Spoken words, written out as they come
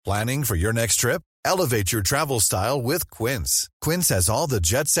Planning for your next trip? Elevate your travel style with Quince. Quince has all the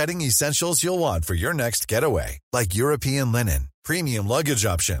jet-setting essentials you'll want for your next getaway, like European linen, premium luggage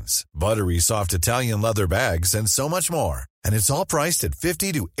options, buttery soft Italian leather bags, and so much more. And it's all priced at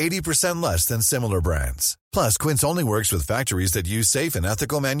 50 to 80% less than similar brands. Plus, Quince only works with factories that use safe and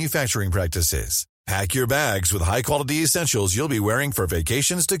ethical manufacturing practices. Pack your bags with high-quality essentials you'll be wearing for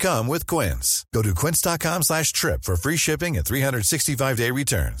vacations to come with Quince. Go to quince.com/trip for free shipping and 365-day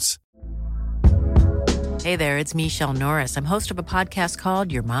returns. Hey there, it's Michelle Norris. I'm host of a podcast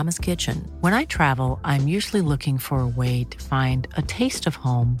called Your Mama's Kitchen. When I travel, I'm usually looking for a way to find a taste of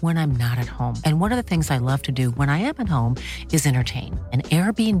home when I'm not at home. And one of the things I love to do when I am at home is entertain. And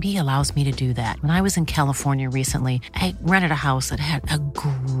Airbnb allows me to do that. When I was in California recently, I rented a house that had a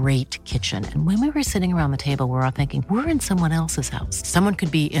great kitchen. And when we were sitting around the table, we were all thinking, we're in someone else's house. Someone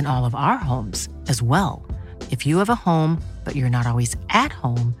could be in all of our homes as well. If you have a home, but you're not always at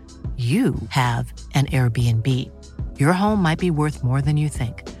home, you have an Airbnb. Your home might be worth more than you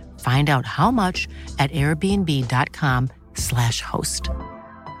think. Find out how much at airbnb.com/host.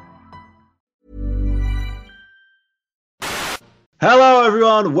 Hello,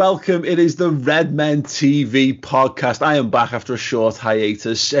 everyone. Welcome. It is the Redmen TV podcast. I am back after a short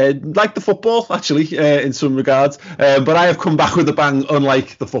hiatus, like the football, actually, in some regards. But I have come back with a bang,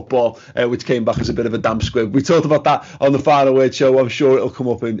 unlike the football, which came back as a bit of a damp squib. We talked about that on the Final Word show. I'm sure it'll come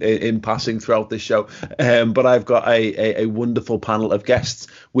up in passing throughout this show. But I've got a wonderful panel of guests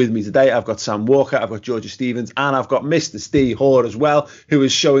with me today. I've got Sam Walker, I've got Georgia Stevens, and I've got Mr. Steve Hoare as well, who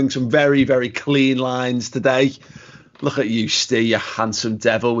is showing some very, very clean lines today. Look at you, Steve, you handsome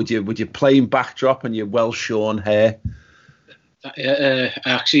devil, with your plain backdrop and your well-shorn hair.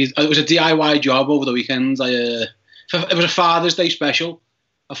 Actually, it was a DIY job over the weekend. It was a Father's Day special.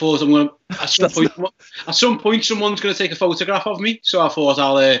 I thought at some point someone's going to take a photograph of me. So I thought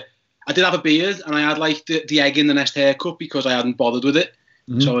I did have a beard and I had like the egg in the nest haircut because I hadn't bothered with it.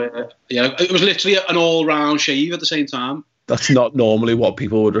 Mm-hmm. So it was literally an all-round shave at the same time. That's not normally what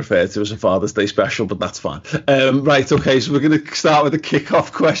people would refer to as a Father's Day special, but that's fine. Right, okay, so we're going to start with a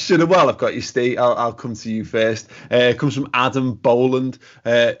kick-off question. Well, I've got you, Steve. I'll come to you first. It comes from Adam Boland,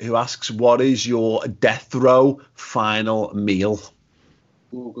 who asks, what is your death row final meal?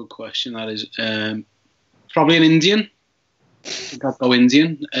 Oh, good question. That is probably an Indian. I think I'd go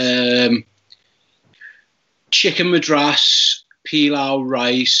Indian. Chicken madras, pilau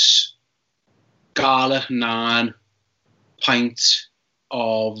rice, garlic naan, pint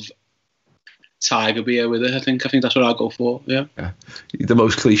of tiger beer with it. I think that's what I'll go for. Yeah. The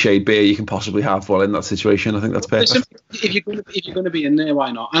most cliched beer you can possibly have while in that situation. I think that's perfect. Listen, if you're going to be in there,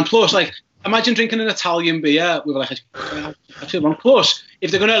 why not? And plus, like, imagine drinking an Italian beer with like I feel wrong. Plus,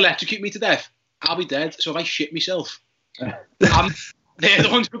 if they're going to electrocute me to death, I'll be dead. So if I shit myself, they're the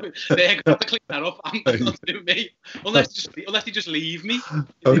ones they're going to have to clean that up. I'm not doing me unless they just leave me.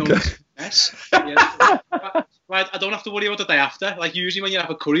 Okay. Mess. Yeah. Right, I don't have to worry about the day after. Like usually when you have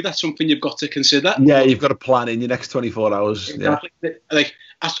a curry, that's something you've got to consider. Yeah, you've got to plan in your next 24 hours. Exactly. Yeah. Like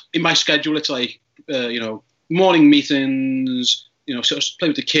in my schedule, it's like morning meetings. Sort of play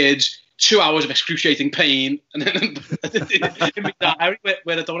with the kids. 2 hours of excruciating pain, and then in my diary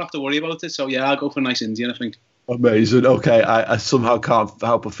where I don't have to worry about it. So yeah, I'll go for a nice Indian, I think. Amazing. Okay, I somehow can't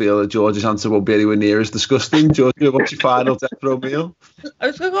help but feel that George's answer won't be anywhere near as disgusting. Georgia, what's your final death row meal? I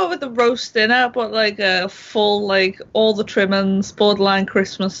was going to go with the roast dinner, but like a full, like all the trimmings, borderline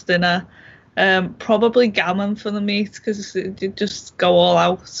Christmas dinner. Probably gammon for the meat because you just go all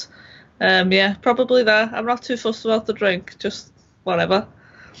out. Yeah, probably that. I'm not too fussed about the drink, just whatever.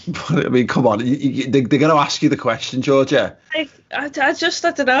 I mean, come on, they're going to ask you the question, Georgia. I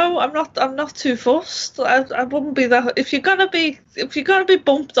don't know. I'm not too fussed. I wouldn't be that. If you're gonna be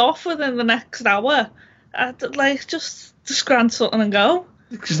bumped off within the next hour, I'd like just grant something and go.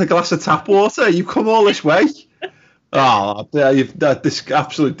 Just a glass of tap water. You've come all this way. This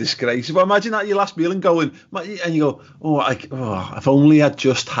absolute disgrace. But imagine that your last meal and you go, if only I'd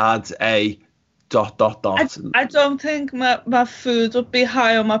just had a ... I don't think my food would be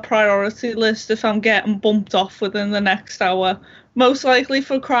high on my priority list if I'm getting bumped off within the next hour. Most likely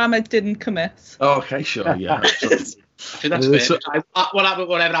for a crime I didn't commit. Okay, sure, yeah. I think that's fair.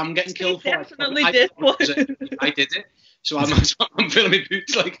 Whatever I'm getting killed for. Definitely did. I did it. So I'm filling my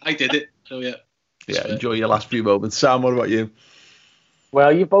boots like I did it. So yeah. Yeah, enjoy your last few moments. Sam, what about you?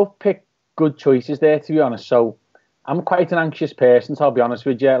 Well, you both picked good choices there, to be honest. So I'm quite an anxious person, so I'll be honest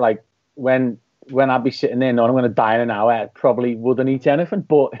with you. Like when I'd be sitting there knowing I'm going to die in an hour, I probably wouldn't eat anything.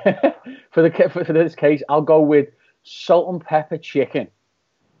 But for this case, I'll go with salt and pepper chicken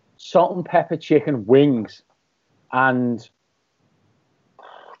wings, and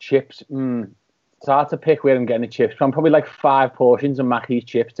chips. It's hard to pick where I'm getting the chips. But I'm probably like 5 portions of Mackey's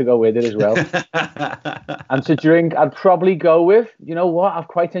chips to go with it as well. And to drink, I'd probably go with, you know what? I've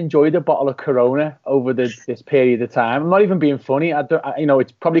quite enjoyed a bottle of Corona over this period of time. I'm not even being funny.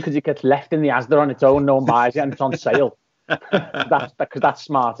 It's probably because it gets left in the Asda on its own. No one buys it and it's on sale. Because that's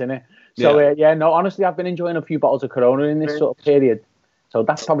smart, isn't it? So, honestly, I've been enjoying a few bottles of Corona in this sort of period. So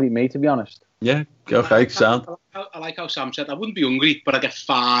that's probably me, to be honest. Yeah, okay, Sam. I like how Sam said I wouldn't be hungry, but I get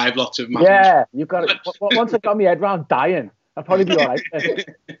 5 lots of Mackey's. Yeah, you've got it. Once I got my head round dying, I'll probably be all right.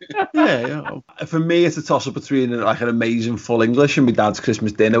 Yeah. For me, it's a toss-up between like an amazing full English and my dad's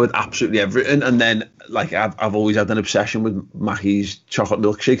Christmas dinner with absolutely everything, and then like I've always had an obsession with Mackey's chocolate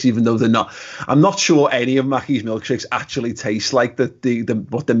milkshakes, even though they're not. I'm not sure any of Mackey's milkshakes actually taste like the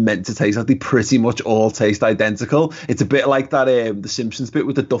what they're meant to taste like. They pretty much all taste identical. It's a bit like that the Simpsons bit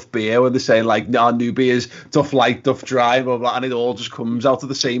with the Duff beer when they're saying like, new beer's Duff Light, Duff Dry, blah, blah, and it all just comes out of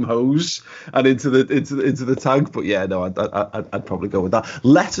the same hose and into the tank. But yeah, no, I'd probably go with that.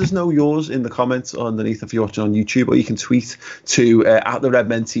 Let us know yours in the comments underneath if you're watching on YouTube, or you can tweet to at the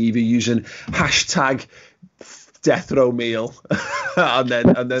Redmen TV using hashtag death row meal and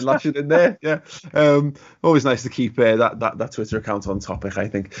then lash it in there. Always nice to keep that Twitter account on topic, I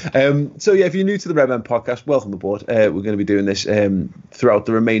think. So yeah, if you're new to the Redmen podcast, welcome aboard. We're going to be doing this throughout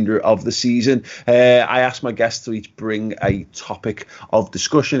the remainder of the season. I asked my guests to each bring a topic of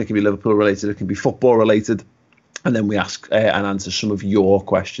discussion. It can be Liverpool related, it can be football related, and then we ask and answer some of your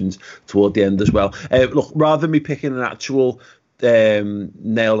questions toward the end as well. Look, rather than me picking an actual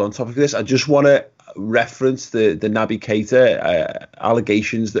nailed on topic of this, I just want to reference the Naby Keita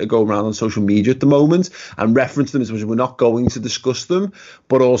allegations that are going around on social media at the moment, and reference them as much as we're not going to discuss them.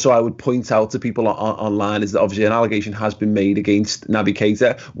 But also I would point out to people online is that obviously an allegation has been made against Naby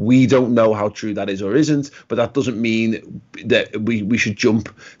Keita. We don't know how true that is or isn't, but that doesn't mean that we should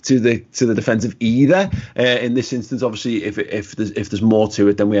jump to the defence of either. In this instance, obviously, if there's more to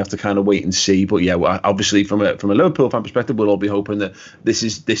it, then we have to kind of wait and see. But yeah, obviously from a Liverpool fan perspective, we'll all be hoping that this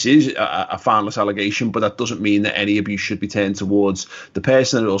is a foundless allegation. But that doesn't mean that any abuse should be turned towards the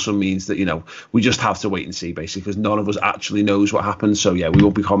person. It also means that, we just have to wait and see, basically, because none of us actually knows what happened. So, yeah, we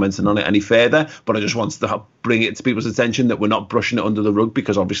won't be commenting on it any further. But I just wanted to bring it to people's attention that we're not brushing it under the rug,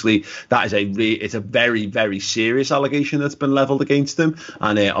 because obviously that is it's a very, very serious allegation that's been levelled against him.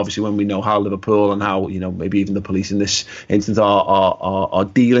 And obviously when we know how Liverpool and how, maybe even the police in this instance are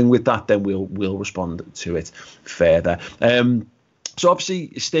dealing with that, then we'll respond to it further. So obviously,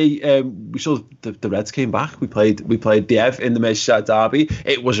 we saw the Reds came back. We played Diev in the Merseyside derby.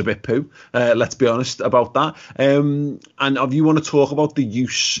 It was a bit poo. Let's be honest about that. And if you want to talk about the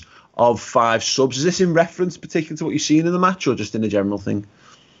use of 5 subs, is this in reference particularly to what you've seen in the match, or just in a general thing?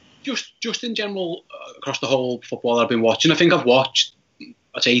 Just in general across the whole football that I've been watching. I think I've watched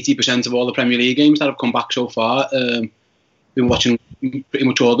 80% of all the Premier League games that have come back so far. Been watching pretty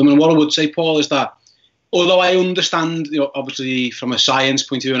much all of them. And what I would say, Paul, is that although I understand, obviously from a science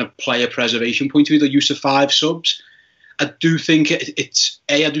point of view and a player preservation point of view, the use of 5 subs, I do think it's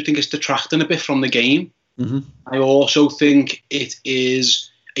detracting a bit from the game. Mm-hmm. I also think it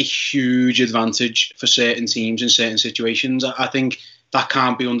is a huge advantage for certain teams in certain situations. I think that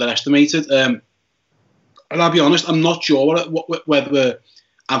can't be underestimated. And I'll be honest, I'm not sure whether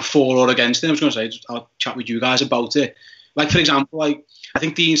I'm for or against it. I was going to say, I'll chat with you guys about it. Like, for example, I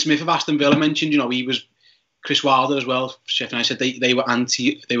think Dean Smith of Aston Villa mentioned, he was Chris Wilder as well. Sheffield United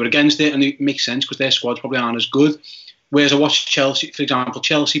said they were against it, and it makes sense because their squads probably aren't as good. Whereas I watched Chelsea, for example,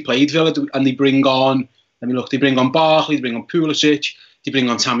 Chelsea played Villa, and they bring on Barkley, they bring on Pulisic, they bring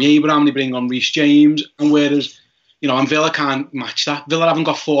on Tammy Abraham, they bring on Reece James, and whereas, and Villa can't match that. Villa haven't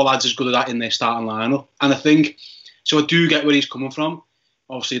got 4 lads as good as that in their starting lineup, and I think, so I do get where he's coming from.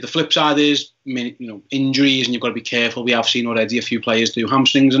 Obviously, the flip side is, injuries, and you've got to be careful. We have seen already a few players do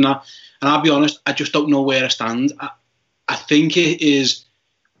hamstrings and that. And I'll be honest, I just don't know where I stand. I think it is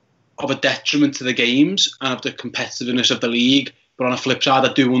of a detriment to the games and of the competitiveness of the league. But on the flip side,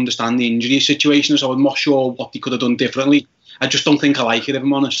 I do understand the injury situation, so I'm not sure what they could have done differently. I just don't think I like it, if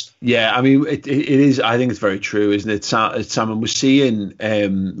I'm honest. Yeah, I mean, it is. I think it's very true, isn't it, Sam? And we're seeing.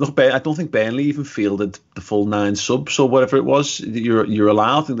 Look, I don't think Burnley even fielded the full 9 subs or whatever it was that you're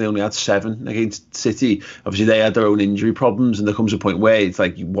allowed. I think they only had 7 against City. Obviously, they had their own injury problems, and there comes a point where it's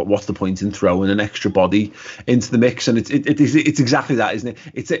like, what's the point in throwing an extra body into the mix? And it's exactly that, isn't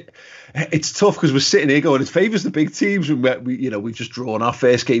it? It's tough because we're sitting here going, it favours the big teams, and we've just drawn our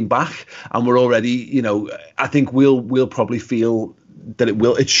first game back, and we're already, I think we'll probably feel that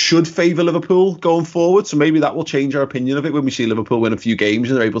it should favour Liverpool going forward. So maybe that will change our opinion of it when we see Liverpool win a few games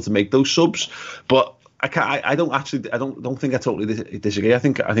and they're able to make those subs. But I don't think I totally disagree. I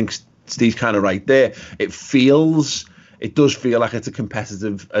think Steve's kind of right there. It does feel like it's a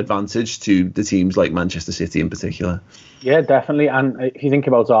competitive advantage to the teams like Manchester City in particular. Yeah, definitely. And if you think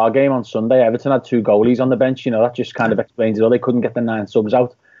about our game on Sunday, Everton had 2 goalies on the bench. That just kind of explains it all. They couldn't get the 9 subs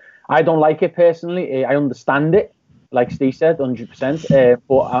out. I don't like it personally. I understand it, like Steve said, 100%.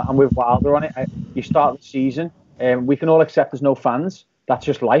 But I'm with Wilder on it. You start the season, we can all accept there's no fans. That's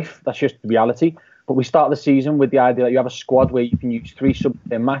just life. That's just the reality. But we start the season with the idea that you have a squad where you can use 3 subs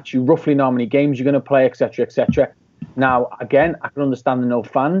per match. You roughly know how many games you're going to play, etc., etc. Now, again, I can understand the no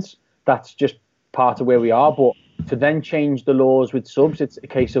fans. That's just part of where we are. But to then change the laws with subs, it's a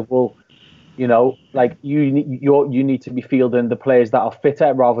case of, well, like you need to be fielding the players that are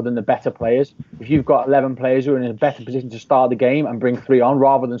fitter rather than the better players. If you've got 11 players who are in a better position to start the game and bring 3 on,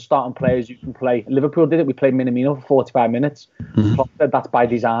 rather than starting players who can play. Liverpool did it. We played Minamino for 45 minutes. Mm-hmm. Klopp said that's by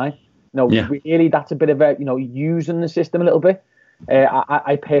design. Really, that's a bit of using the system a little bit.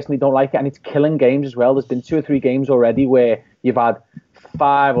 I personally don't like it, and it's killing games as well. There's been 2 or 3 games already where you've had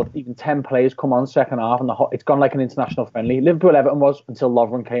 5 or even 10 players come on second half, and it's gone like an international friendly. Liverpool-Everton was until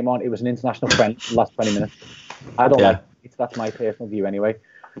Lovren came on. It was an international friendly for the last 20 minutes. I don't like it. That's my personal view anyway.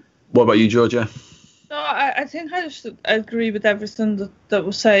 What about you, Georgia? No, I think I just agree with everything that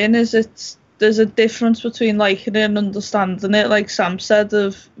we're saying. There's a difference between liking it and understanding it. Like Sam said,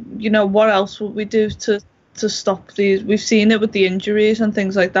 what else would we do to stop these? We've seen it with the injuries and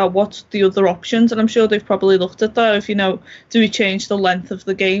things like that. What's the other options? And I'm sure they've probably looked at that. If do we change the length of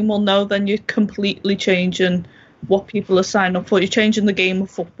the game? Well, no, then you're completely changing what people are signing up for. You're changing the game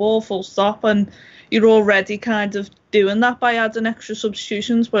of football, full stop. And you're already kind of doing that by adding extra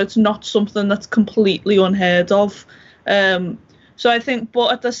substitutions, but it's not something that's completely unheard of. So I think,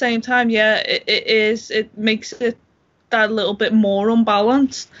 but at the same time, it makes it that little bit more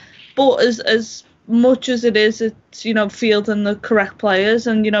unbalanced. But as much as it is, it's fielding the correct players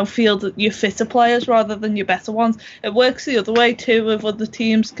and field your fitter players rather than your better ones. It works the other way too, if other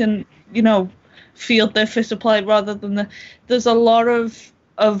teams can field their fitter play rather than there's a lot of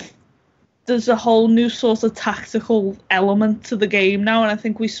there's a whole new sort of tactical element to the game now, and I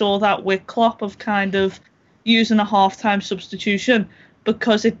think we saw that with Klopp of kind of using a half-time substitution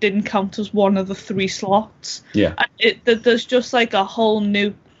because it didn't count as one of the 3 slots. Yeah, there's just like a whole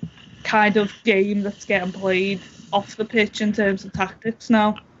new kind of game that's getting played off the pitch in terms of tactics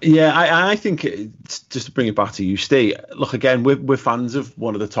now. Yeah, I think, just to bring it back to you, Steve, look, again, we're fans of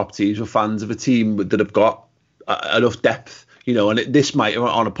one of the top teams. We're fans of a team that have got enough depth, and this might,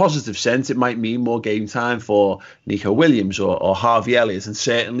 on a positive sense, it might mean more game time for Nico Williams or Harvey Elliott, and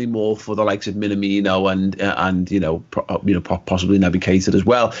certainly more for the likes of Minamino and possibly Naby Keita as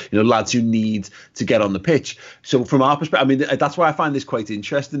well. Lads who need to get on the pitch. So from our perspective, I mean, that's why I find this quite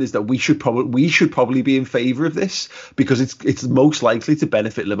interesting, is that we should probably be in favour of this, because it's most likely to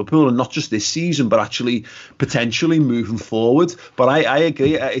benefit Liverpool, and not just this season, but actually potentially moving forward. But I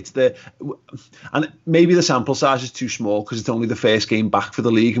agree, and maybe the sample size is too small because it's only the first game back for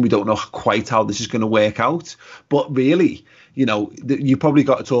the league and we don't know quite how this is going to work out. But really, you probably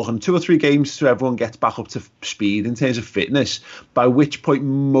got to talk on 2 or 3 games so everyone gets back up to speed in terms of fitness, by which point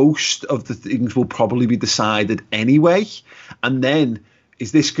most of the things will probably be decided anyway. And then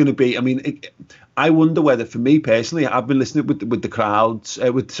is this going to be, I wonder whether, for me personally, I've been listening with the crowds,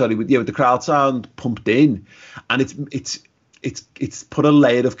 with the crowd sound pumped in, and it's put a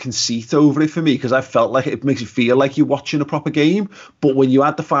layer of conceit over it for me, because I felt like it makes you feel like you're watching a proper game. But when you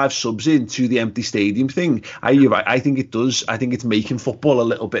add the 5 subs into the empty stadium thing, you're right, I think it does. I think it's making football a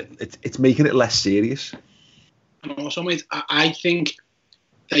little bit, it's making it less serious. And also, mate, I think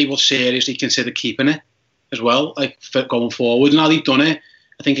they will seriously consider keeping it as well, like for going forward. Now they've done it,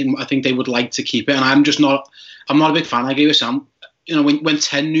 I think they would like to keep it, and I'm not a big fan. I agree with Sam. When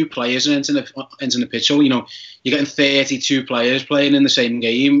 10 new players are entering the pitch, so you're getting 32 players playing in the same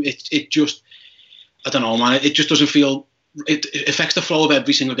game. It just, I don't know, man. It just doesn't feel. It affects the flow of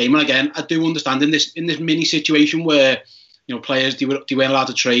every single game. And again, I do understand in this mini situation where players they weren't allowed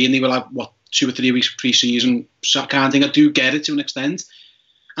to train. They were like 2 or 3 weeks pre-season kind of thing. I do get it to an extent.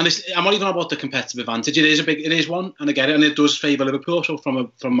 And I'm not even about the competitive advantage. It is one, and I get it, and it does favour Liverpool. So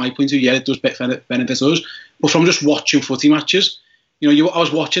from my point of view, it does benefit us. But from just watching footy matches. I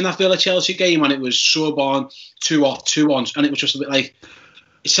was watching that Villa-Chelsea game and it was sub on, 2 off, 2 on, and it was just a bit like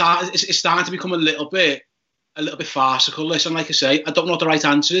it's starting to become a little bit farcical. This, and like I say, I don't know what the right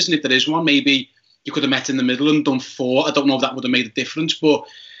answer is, and if there is one, maybe you could have met in the middle and done 4. I don't know if that would have made a difference, but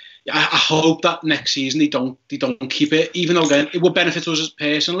I hope that next season they don't keep it, even though again it will benefit us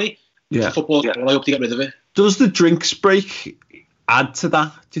personally. Yeah, for football, I hope they get rid of it. Does the drinks break add to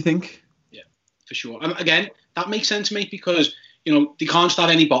that? Do you think? for sure. And again, that makes sense, mate, because they can't start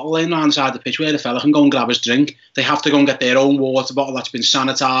any bottle laying around the side of the pitch where the fella can go and grab his drink. They have to go and get their own water bottle that's been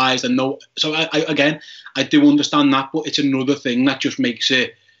sanitised and no. So I do understand that, but it's another thing that just makes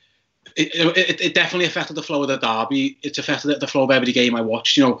it. It definitely affected the flow of the derby. It's affected the flow of every game I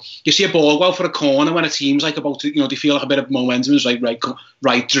watched. You see a ball go out for a corner when a team's like about to, they feel like a bit of momentum. It's like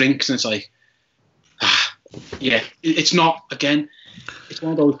right drinks, and it's like, yeah, it's not again. It's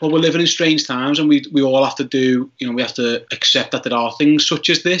one of those. But we're living in strange times, and we all have to do. We have to accept that there are things such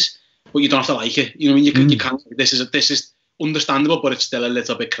as this, but you don't have to like it. You can't. This is understandable, but it's still a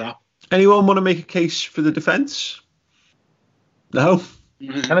little bit crap. Anyone want to make a case for the defence? No.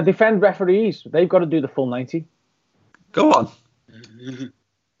 Can I defend referees? They've got to do the full 90. Go on.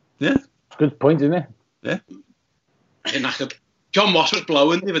 Yeah. Good point, isn't it? Yeah. John Moss was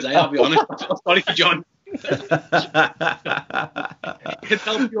blowing the other day, I'll be honest. Sorry for John. You can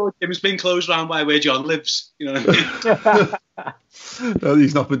tell George Jim's been closed round by where John lives. You know what I mean? No,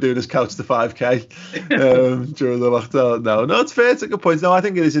 he's not been doing his couch to 5k during the lockdown. No, it's fair. It's a good point. No, I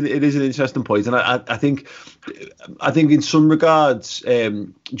think it is an interesting point, and I think in some regards,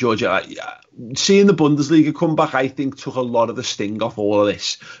 Georgia, seeing the Bundesliga come back, I think took a lot of the sting off all of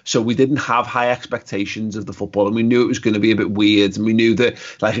this. So we didn't have high expectations of the football, and we knew it was going to be a bit weird, and we knew that,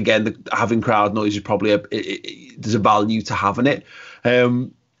 like again, having crowd noise is probably there's a value to having it.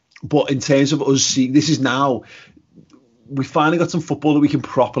 But in terms of us seeing, this is now. We finally got some football that we can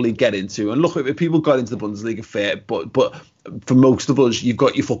properly get into. And look, if people got into the Bundesliga, fair, but for most of us, you've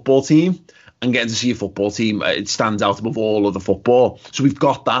got your football team, and getting to see your football team, it stands out above all other football. So we've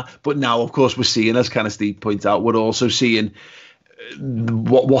got that. But now, of course, we're seeing, as kind of Steve points out, we're also seeing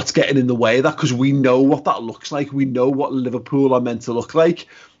what's getting in the way of that, because we know what that looks like. We know what Liverpool are meant to look like.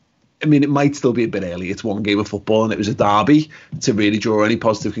 I mean, it might still be a bit early. It's one game of football, and it was a derby to really draw any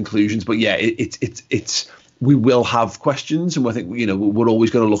positive conclusions. But yeah, it's we will have questions, and I think we're always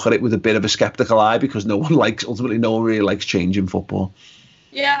going to look at it with a bit of a sceptical eye, because no one really likes change in football.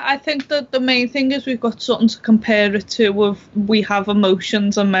 Yeah, I think that the main thing is we've got something to compare it to. We have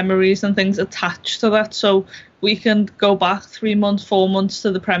emotions and memories and things attached to that, so we can go back 3 months, 4 months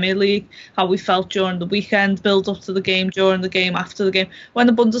to the Premier League, how we felt during the weekend, build up to the game, during the game, after the game. When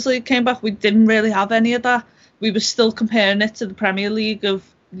the Bundesliga came back, we didn't really have any of that. We were still comparing it to the Premier League of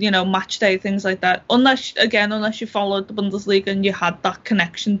match day, things like that. Unless you followed the Bundesliga and you had that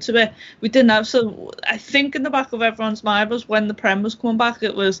connection to it, we didn't have. So I think in the back of everyone's mind was, when the Prem was coming back,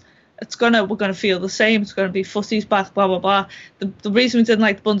 we're gonna feel the same. It's gonna be footy's back, blah blah blah. The reason we didn't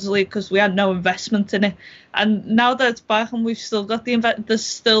like the Bundesliga because we had no investment in it, and now that it's back and we've still got the there's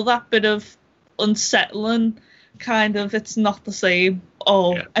still that bit of unsettling kind of. It's not the same.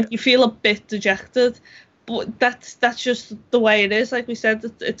 And you feel a bit dejected. But that's just the way it is. Like we said,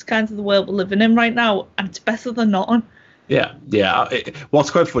 it's kind of the world we're living in right now, and it's better than nothing. Yeah. What's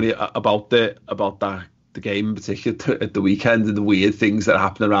quite funny about the game in particular at the weekend, and the weird things that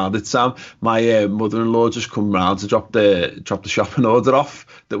happen around it, Sam. My mother-in-law just come round to drop the shopping order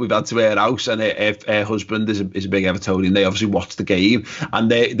off that we've had to her house, and her husband is a big Evertonian. They obviously watched the game,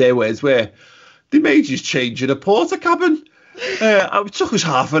 and their words were, "They made you change in a porter cabin." It took us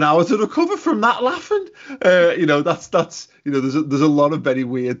half an hour to recover from that laughing. That's there's a lot of very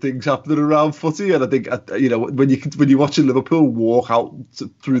weird things happening around footy, and I think when you're watching Liverpool walk out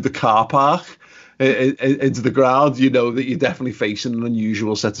through the car park into the ground, you know that you're definitely facing an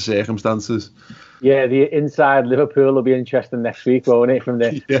unusual set of circumstances. Yeah, the inside Liverpool will be interesting next week, won't it? From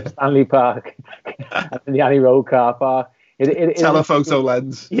the Stanley Park and the Annie Road car park. Telephoto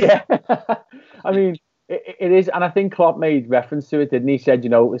lens. Yeah, I mean. It is, and I think Klopp made reference to it, didn't he? He said,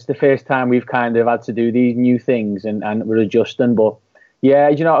 it's the first time we've kind of had to do these new things, and we're adjusting. But yeah,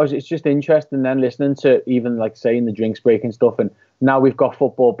 it's just interesting then listening to even like saying the drinks break and stuff, and now we've got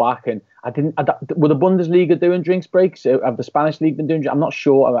football back. And were the Bundesliga doing drinks breaks? Have the Spanish league been doing? I'm not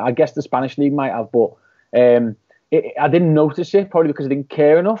sure. I guess the Spanish league might have, but I didn't notice it, probably because I didn't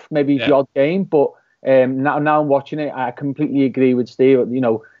care enough. Maybe the odd game, but now I'm watching it. I completely agree with Steve.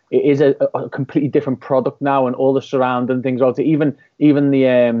 It is a completely different product now, and all the surrounding things. Also, even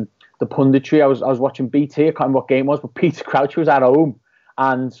the punditry. I was watching BT. I can't remember what game it was, but Peter Crouch was at home,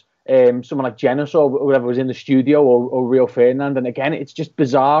 and someone like Jennis or whatever was in the studio, or Rio Ferdinand. And again, it's just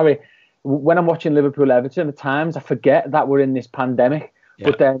bizarre. When I'm watching Liverpool Everton, at times I forget that we're in this pandemic. Yeah.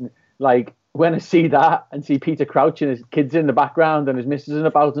 But then, like when I see that and see Peter Crouch and his kids in the background and his missus in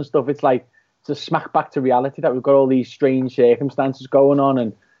about and stuff, it's like it's a smack back to reality that we've got all these strange circumstances going on.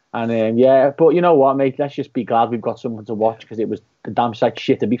 And And yeah, but you know what, mate? Let's just be glad we've got something to watch, because it was the damn sight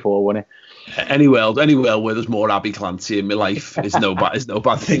shitter before, wasn't it? Any world where there's more Abbey Clancy in my life is no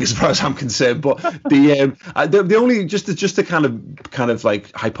bad thing as far as I'm concerned. But the only just to kind of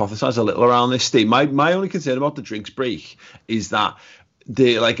like hypothesize a little around this, Steve. My only concern about the drinks break is that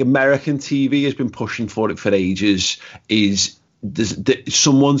the American TV has been pushing for it for ages.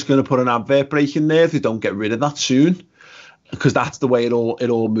 Someone's going to put an advert break in there if they don't get rid of that soon, because that's the way it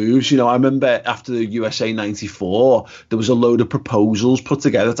all moves. You know, I remember after the USA 94, there was a load of proposals put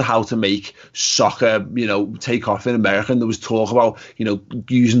together to how to make soccer, you know, take off in America. And there was talk about, you know,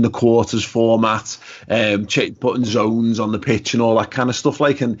 using the quarters format, putting zones on the pitch and all that kind of stuff.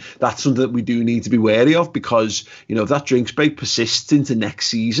 And that's something that we do need to be wary of, because, you know, if that drinks break persists into next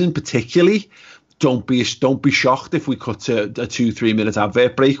season, particularly, don't be shocked if we cut to a 2-3 minute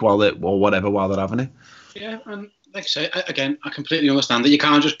advert break while they're having it. Yeah, and like I say, again, I completely understand that you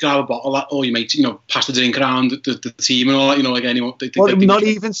can't just grab a bottle or you mates, you know, pass the drink around the team and all that, you know, like anyone. Not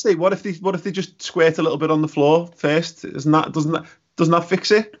even, Steve. What if they just squirt a little bit on the floor first? Doesn't that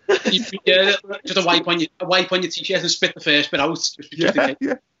fix it? Yeah, just a wipe on your t-shirt and spit the first bit out.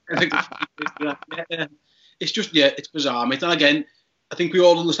 It's just it's bizarre, mate. And again, I think we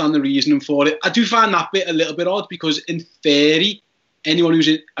all understand the reasoning for it. I do find that bit a little bit odd, because in theory, anyone who's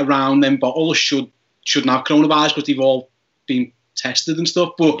around them bottles shouldn't have coronavirus, because they've all been tested and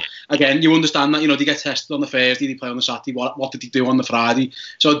stuff. But again, you understand that, you know, they get tested on the Thursday, they play on the Saturday. What did they do on the Friday?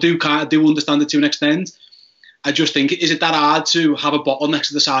 So I do understand it to an extent. I just think, is it that hard to have a bottle next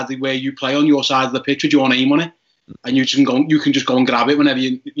to the Saturday where you play on your side of the pitch with your name on it, and you can just go and grab it whenever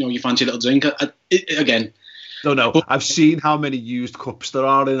you fancy a little drink? Again. No. I've seen how many used cups there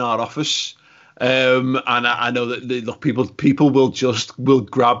are in our office, and I know that people will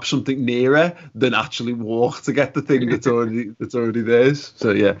grab something nearer than actually walk to get the thing that's already theirs.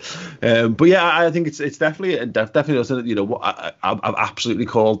 So yeah, but yeah, I think it's definitely doesn't. You know, I've absolutely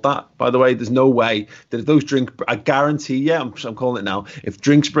called that. By the way, there's no way that if those I guarantee you, I'm calling it now. If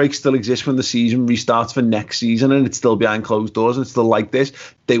drinks breaks still exist when the season restarts for next season, and it's still behind closed doors and it's still like this,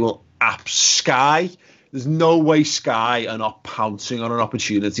 they will Sky. There's no way Sky are not pouncing on an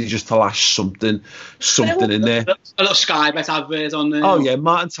opportunity just to lash something in there. A little Sky bet advert on there. Oh yeah,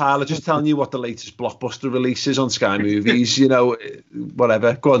 Martin Tyler just telling you what the latest blockbuster release is on Sky Movies. You know,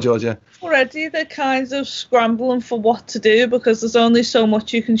 whatever. Go on, Georgia. Already they're kind of scrambling for what to do, because there's only so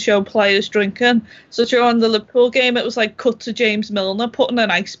much you can show players drinking. So during the Liverpool game, it was like cut to James Milner putting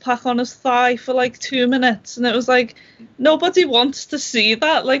an ice pack on his thigh for like 2 minutes, and it was like, nobody wants to see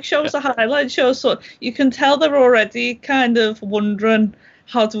that. Like, show us a highlight, show us what. You can tell they're already kind of wondering,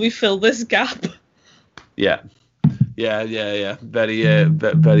 how do we fill this gap? Yeah. Very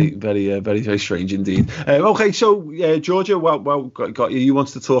strange indeed. Okay, so Georgia, well, got you. You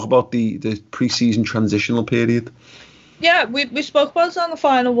wanted to talk about the pre-season transitional period. Yeah, we spoke about it on the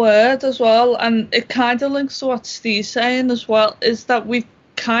final word as well, and it kind of links to what Steve's saying as well, is that we've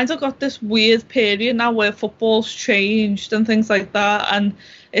kind of got this weird period now where football's changed and things like that, and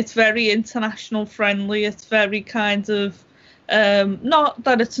it's very international friendly. It's very kind of not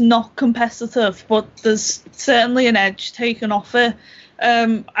that it's not competitive, but there's certainly an edge taken off it.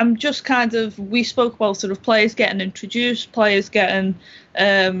 I'm just we spoke about sort of players getting introduced, players getting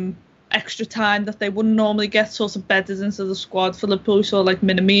extra time that they wouldn't normally get, sort of bedded into the squad for Liverpool. So like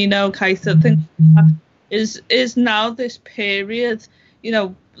Minamino, Keita, things like that. Is now this period, you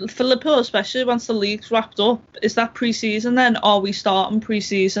know, for Liverpool especially, once the league's wrapped up, is that pre-season then? Are we starting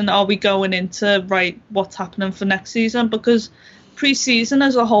pre-season? Are we going into, right, what's happening for next season? Because pre-season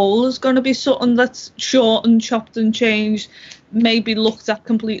as a whole is going to be something that's shortened, chopped and changed, maybe looked at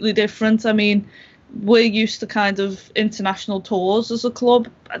completely different. I mean, we're used to kind of international tours as a club.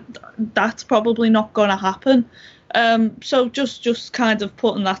 That's probably not going to happen. So just kind of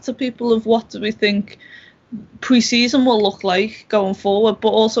putting that to people of what do we think pre-season will look like going forward, but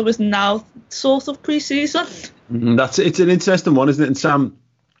also is now sort of pre-season. It's an interesting one, isn't it? And Sam,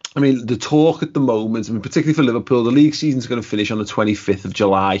 I mean, the talk at the moment, I mean, particularly for Liverpool, the league season's going to finish on the 25th of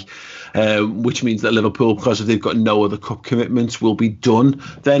July, which means that Liverpool, because if they've got no other cup commitments, will be done.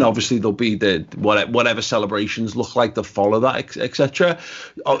 Then obviously there'll be the whatever celebrations look like, they'll follow that, etc.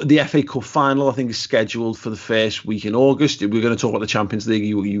 The FA Cup final, I think, is scheduled for the first week in August. We're going to talk about the Champions League.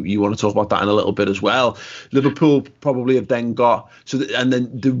 You want to talk about that in a little bit as well. Liverpool probably have then got and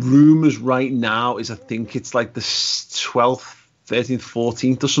then the rumours right now is, I think it's like the 12th, 13th,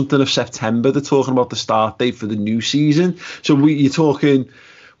 14th or something of September. They're talking about the start date for the new season. So you're talking,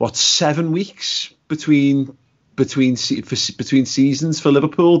 7 weeks between seasons for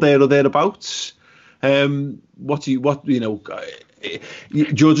Liverpool, there or thereabouts.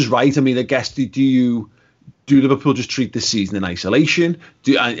 George is right. I mean, I guess do Liverpool just treat this season in isolation?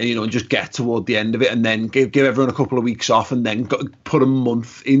 And just get toward the end of it and then give everyone a couple of weeks off and then put a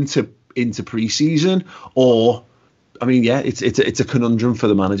month into pre-season? Or, I mean, yeah, it's a conundrum for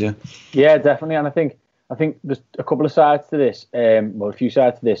the manager. Yeah, definitely. And I think there's a couple of sides to this. A few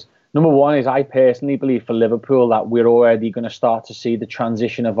sides to this. Number one is I personally believe for Liverpool that we're already going to start to see the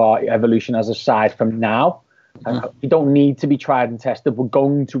transition of our evolution as a side from now. And we don't need to be tried and tested. We're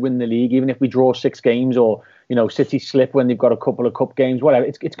going to win the league, even if we draw 6 games or, City slip when they've got a couple of cup games, whatever.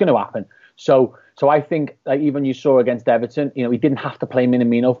 It's going to happen. So I think even you saw against Everton, he didn't have to play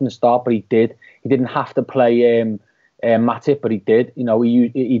Minamino from the start, but he did. He didn't have to play Matip, but he did. He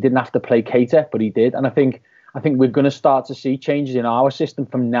didn't have to play Keita, but he did. And I think we're going to start to see changes in our system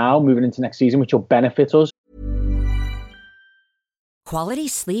from now moving into next season, which will benefit us. Quality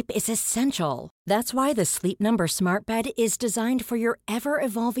sleep is essential. That's why the Sleep Number Smart Bed is designed for your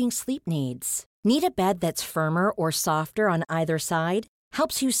ever-evolving sleep needs. Need a bed that's firmer or softer on either side?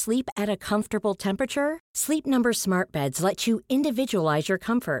 Helps you sleep at a comfortable temperature? Sleep Number Smart Beds let you individualize your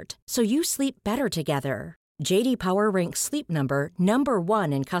comfort, so you sleep better together. J.D. Power ranks Sleep Number number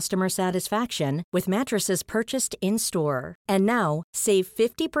 1 in customer satisfaction with mattresses purchased in-store. And now, save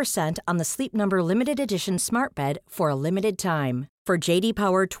 50% on the Sleep Number Limited Edition Smart Bed for a limited time. For J.D.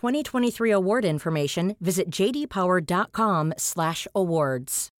 Power 2023 award information, visit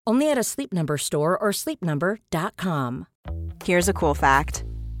jdpower.com/awards. Only at a Sleep Number store or sleepnumber.com. Here's a cool fact.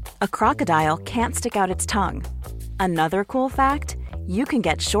 A crocodile can't stick out its tongue. Another cool fact, you can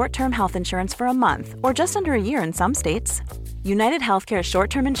get short-term health insurance for a month or just under a year in some states. United Healthcare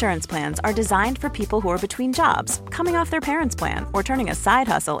short-term insurance plans are designed for people who are between jobs, coming off their parents' plan, or turning a side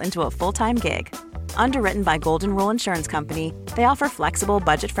hustle into a full-time gig. Underwritten by Golden Rule Insurance Company, they offer flexible,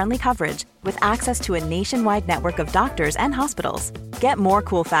 budget-friendly coverage with access to a nationwide network of doctors and hospitals. Get more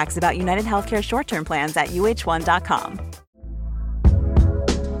cool facts about United Healthcare short-term plans at uh1.com.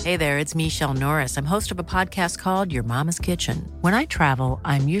 Hey there, it's Michelle Norris. I'm host of a podcast called Your Mama's Kitchen. When I travel,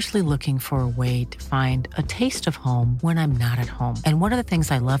 I'm usually looking for a way to find a taste of home when I'm not at home. And one of the things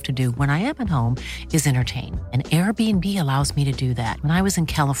I love to do when I am at home is entertain. And Airbnb allows me to do that. When I was in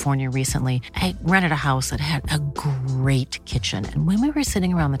California recently, I rented a house that had a great kitchen. And when we were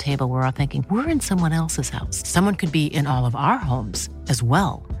sitting around the table, we were all thinking, we're in someone else's house. Someone could be in all of our homes as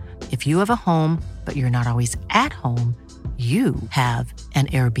well. If you have a home, but you're not always at home, you have an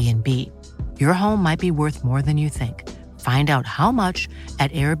Airbnb. Your home might be worth more than you think. Find out how much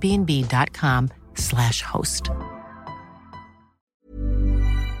at airbnb.com/host.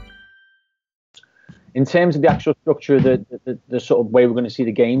 In terms of the actual structure, the sort of way we're going to see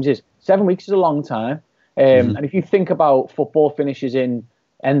the games is 7 weeks is a long time. And if you think about football finishes in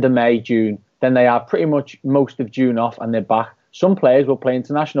end of May, June, then they have pretty much most of June off and they're back. Some players will play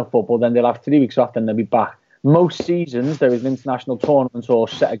international football, then they'll have 3 weeks off, then they'll be back. Most seasons, there is an international tournament or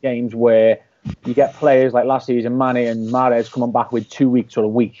set of games where you get players like last season, Mane and Mahrez coming back with 2 weeks or a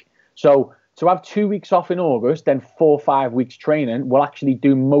week. So to have 2 weeks off in August, then 4 or 5 weeks training will actually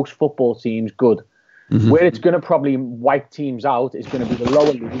do most football teams good. Where it's going to probably wipe teams out is going to be the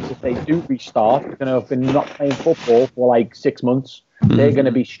lower leagues. If they do restart, they're going to have been not playing football for like 6 months. They're going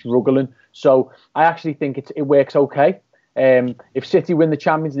to be struggling. So I actually think it works okay. If City win the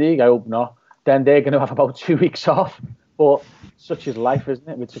Champions League, I hope not, then they're going to have about 2 weeks off. But such is life, isn't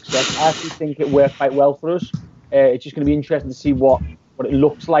it, with success? I actually think it worked quite well for us. It's just going to be interesting to see what it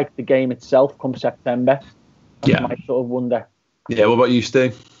looks like, the game itself, come September. I might sort of wonder. Yeah, what about you,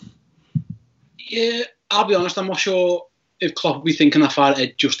 Steve? Yeah, I'll be honest, I'm not sure if Klopp will be thinking that far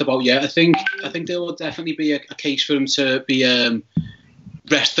ahead just about yet. I think there will definitely be a case for him to be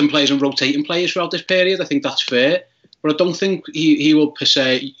resting players and rotating players throughout this period. I think that's fair. But I don't think he will per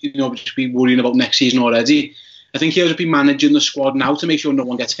se, just be worrying about next season already. I think he'll just be managing the squad now to make sure no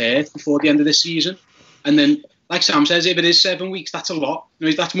one gets hurt before the end of this season. And then, like Sam says, if it is 7 weeks, that's a lot.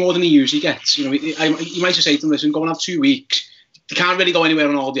 That's more than he usually gets. You might just say to him, listen, go and have 2 weeks. They can't really go anywhere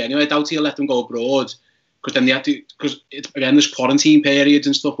on holiday anyway. I doubt he'll let them go abroad because then they have to. Because again, there's quarantine periods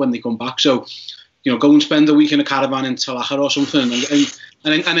and stuff when they come back. So, go and spend a week in a caravan in Talacha or something, and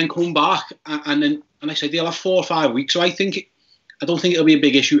then come back and I say they'll have 4 or 5 weeks. So I don't think it'll be a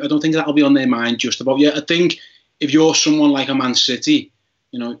big issue. I don't think that'll be on their mind just about yet. I think if you're someone like a Man City,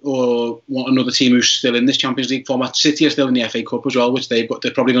 or another team who's still in this Champions League format, City are still in the FA Cup as well, which they're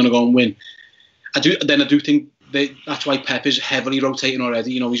probably going to go and win. I do think that's why Pep is heavily rotating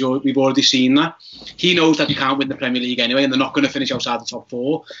already. We've already seen that. He knows that he can't win the Premier League anyway, and they're not going to finish outside the top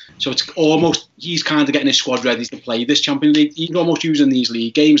 4. So it's almost, he's kind of getting his squad ready to play this Champions League. He's almost using these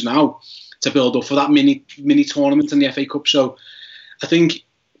league games now to build up for that mini tournament in the FA Cup. So I think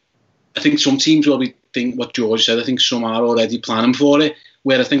some teams will think what George said. I think some are already planning for it.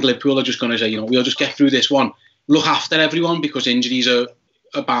 Where I think Liverpool are just going to say, we'll just get through this one, look after everyone, because injuries are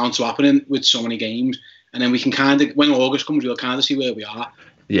bound to happen with so many games, and then we can kind of, when August comes, we'll kind of see where we are.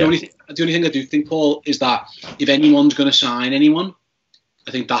 Yeah. The only thing I do think, Paul, is that if anyone's going to sign anyone,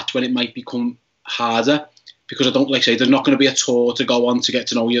 I think that's when it might become harder, because I don't there's not going to be a tour to go on to get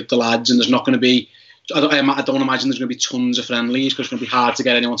to know the lads, and there's not going to be. I don't imagine there's going to be tons of friendlies, because it's going to be hard to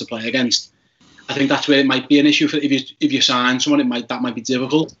get anyone to play against. I think that's where it might be an issue. If you sign someone, that might be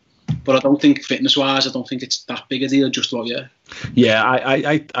difficult. But I don't think fitness-wise, I don't think it's that big a deal. Just about Yeah,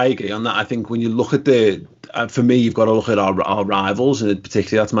 I agree on that. I think when you look at for me, you've got to look at our rivals, and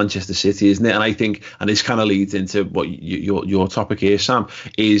particularly that's Manchester City, isn't it? And I think, and this kind of leads into what your topic here, Sam,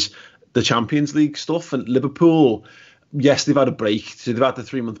 is the Champions League stuff. And Liverpool, yes, they've had a break. So they've had the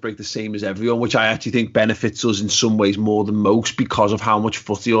 3-month break, the same as everyone, which I actually think benefits us in some ways more than most, because of how much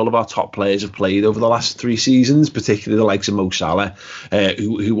footy all of our top players have played over the last 3 seasons, particularly the likes of Mo Salah,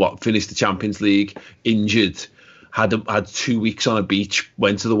 who finished the Champions League injured, had 2 weeks on a beach,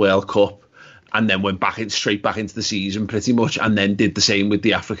 went to the World Cup, and then went straight back into the season pretty much, and then did the same with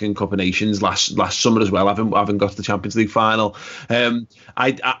the African Cup of Nations last summer as well, having got to the Champions League final.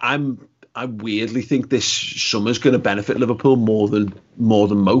 I weirdly think this summer's going to benefit Liverpool more than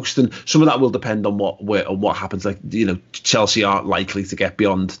most, and some of that will depend on what happens. Chelsea aren't likely to get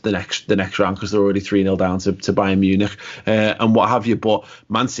beyond the next round, because they're already 3-0 down to Bayern Munich and what have you. But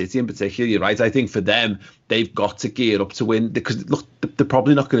Man City in particular, you're right. I think for them, they've got to gear up to win, because look, they're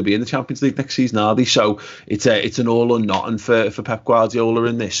probably not going to be in the Champions League next season, are they? So it's an all or nothing for Pep Guardiola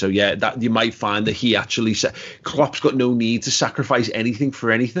in this. So yeah, that you might find that he actually said Klopp's got no need to sacrifice anything for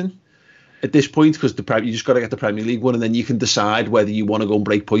anything at this point, because you just got to get the Premier League one, and then you can decide whether you want to go and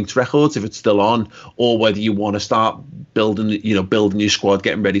break points records if it's still on, or whether you want to start building your squad,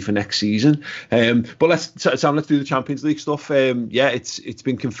 getting ready for next season. But let's do the Champions League stuff. It's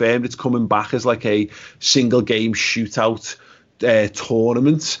been confirmed it's coming back as like a single game shootout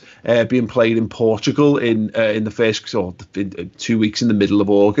tournament being played in Portugal in the first 2 weeks in the middle of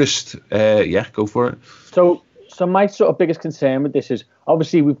August. Go for it. So my sort of biggest concern with this is,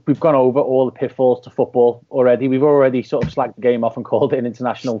 obviously we've gone over all the pitfalls to football already. We've already sort of slagged the game off and called it an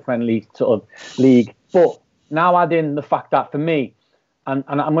international friendly sort of league. But now add in the fact that for me, and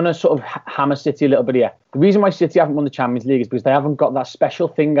I'm going to sort of hammer City a little bit here. The reason why City haven't won the Champions League is because they haven't got that special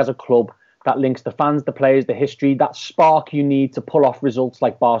thing as a club that links the fans, the players, the history, that spark you need to pull off results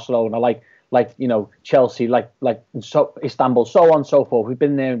like Barcelona, like Chelsea, like Istanbul, so on and so forth. We've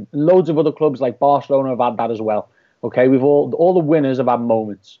been there. Loads of other clubs like Barcelona have had that as well. Okay, we've all the winners have had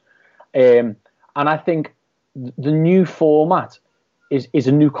moments, and I think the new format is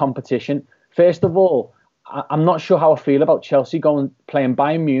a new competition. First of all, I'm not sure how I feel about Chelsea playing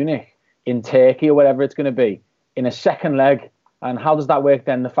Bayern Munich in Turkey or whatever it's going to be in a second leg, and how does that work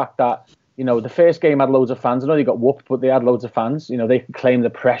then? The fact that the first game had loads of fans. I know they got whooped, but they had loads of fans. They can claim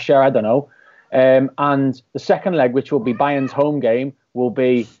the pressure. I don't know. And the second leg, which will be Bayern's home game, will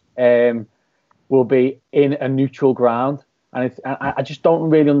be in a neutral ground, and I just don't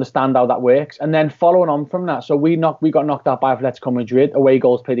really understand how that works. And then following on from that, so we got knocked out by Atletico Madrid. Away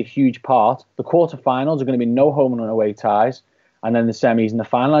goals played a huge part. The quarterfinals are going to be no home and away ties, and then the semis and the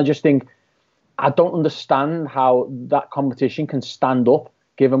final. I just think I don't understand how that competition can stand up,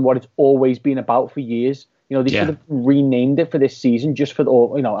 given what it's always been about for years. They should have renamed it for this season, just for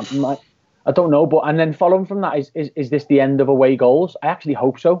the I don't know, but and then following from that, is this the end of away goals? I actually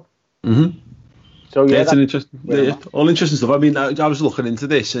hope so. Mm-hmm. So it's an interesting, all interesting stuff. I mean, I was looking into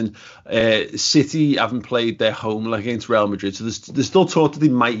this, and City haven't played their home leg against Real Madrid, so there's still talk that they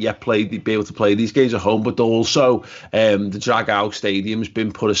might yet be able to play these games at home, but also the Dragao Stadium's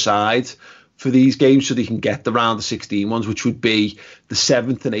been put aside for these games so they can get the round of 16 ones, which would be the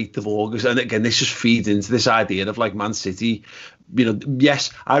 7th and 8th of August. And again, this just feeds into this idea of like Man City.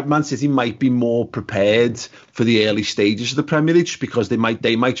 Yes, Man City might be more prepared for the early stages of the Premier League, just because they might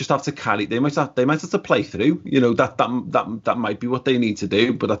just have to carry. They might have to play through. That might be what they need to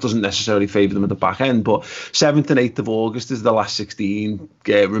do, but that doesn't necessarily favour them at the back end. But 7th and 8th of August is the last 16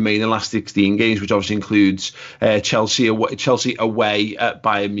 remaining last 16 games, which obviously includes Chelsea away at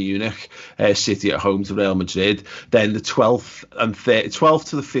Bayern Munich, City at home to Real Madrid. Then the 12th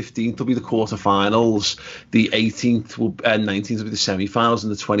to the 15th will be the quarterfinals. The 18th and 19th will be the semi-finals,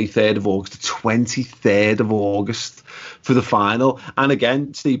 and the 23rd of August, for the final. And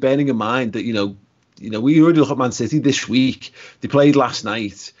again, Steve, bearing in mind that we already look at Man City this week. They played last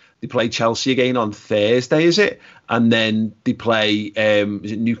night. They play Chelsea again on Thursday, is it? And then they play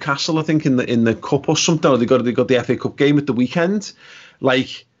is it Newcastle, I think, in the cup or something. Or they got the FA Cup game at the weekend.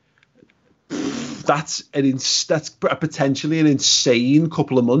 Like, that's potentially an insane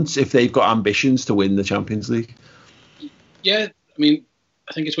couple of months if they've got ambitions to win the Champions League. Yeah, I mean,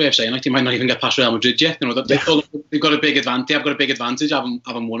 I think it's way of saying like they might not even get past Real Madrid yet. You know, they've got a big advantage. They've got a big advantage having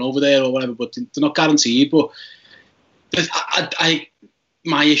won over there or whatever, but they're not guaranteed. But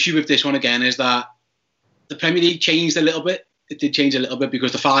my issue with this one again is that the Premier League changed a little bit. It did change a little bit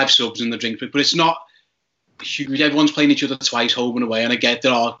because the 5 subs and the drink break, but it's not huge. Everyone's playing each other twice, home and away, and I get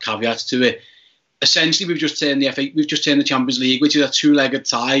there are caveats to it. Essentially, we've just turned the Champions League, which is a 2-legged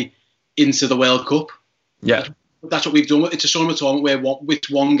tie, into the World Cup. Yeah, that's what we've done. It's a sort of tournament where with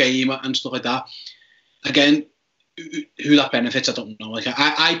one game and stuff like that. Again, who that benefits, I don't know. Like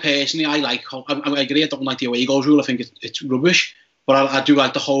I personally, I agree. I don't like the away goals rule. I think it's rubbish. But I do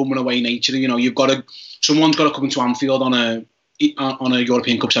like the home and away nature. You know, someone's got to come into Anfield on a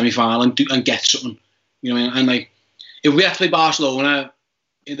European Cup semi-final and get something. You know what I mean? And like, if we had to play Barcelona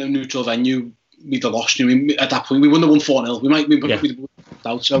in a neutral venue, we'd have lost. You know, at that point, we wouldn't have won 4-0. We'd have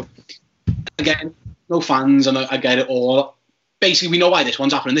out. So again, no fans, and I get it all. Basically, we know why this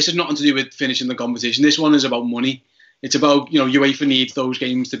one's happening. This is nothing to do with finishing the competition. This one is about money. It's about, you know, UEFA needs those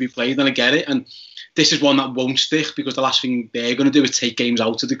games to be played, and I get it. And this is one that won't stick because the last thing they're going to do is take games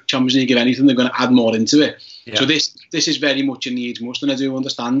out of the Champions League. If anything, they're going to add more into it. Yeah. So this is very much a needs must, and I do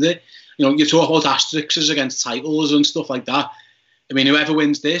understand it. You know, you talk about asterisks against titles and stuff like that. I mean, whoever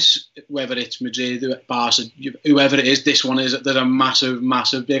wins this, whether it's Madrid, Barca, whoever it is, this one is, there's a massive,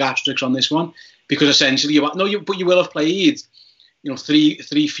 massive big asterisk on this one because essentially you will have played, you know, three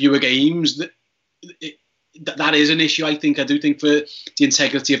fewer games. That is an issue. I do think for the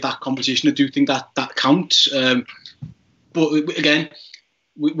integrity of that competition, I do think that counts. But again,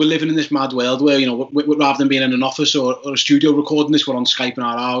 we're living in this mad world where, you know, rather than being in an office or a studio recording this, we're on Skype in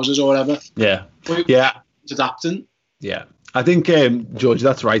our houses or whatever. Yeah. It's adapting. Yeah. I think, George,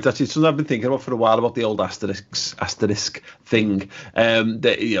 that's right. That's something I've been thinking about for a while, about the old asterisk thing.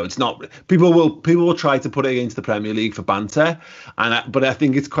 That, you know, it's not, people will try to put it against the Premier League for banter, but I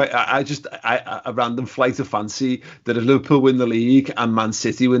think it's quite. A random flight of fancy that if Liverpool win the league and Man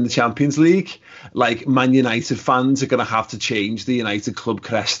City win the Champions League, like Man United fans are going to have to change the United club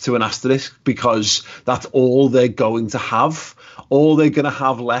crest to an asterisk because that's all they're going to have. All they're going to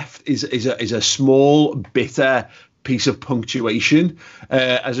have left is a small bitter piece of punctuation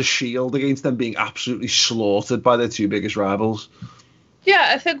as a shield against them being absolutely slaughtered by their 2 biggest rivals. Yeah,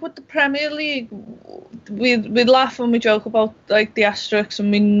 I think with the Premier League, we laugh and we joke about like the asterisks,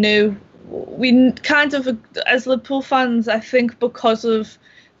 and we kind of, as Liverpool fans, I think because of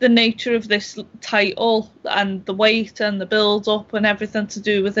the nature of this title and the weight and the build up and everything to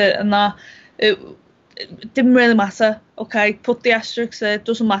do with it, and that it didn't really matter. Okay, put the asterisks there, it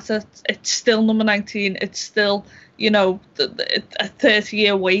doesn't matter. It's still number 19. It's still, you know, a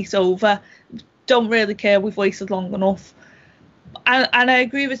 30-year wait over. Don't really care. We've waited long enough. And I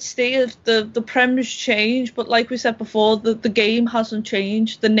agree with Steve. The Premier's changed, but like we said before, the game hasn't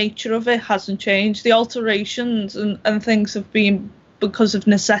changed. The nature of it hasn't changed. The alterations and things have been because of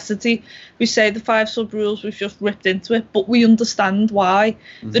necessity. We say the 5 sub rules, we've just ripped into it, but we understand why.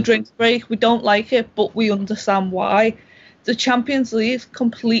 Mm-hmm. The drink break, we don't like it, but we understand why. The Champions League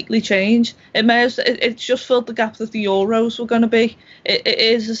completely changed. It's just filled the gap that the Euros were going to be. It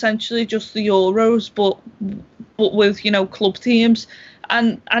is essentially just the Euros, but with, you know, club teams,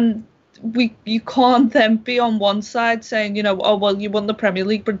 and you can't then be on one side saying, you know, oh well, you won the Premier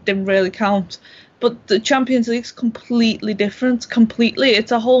League, but it didn't really count. But the Champions League's completely different. Completely,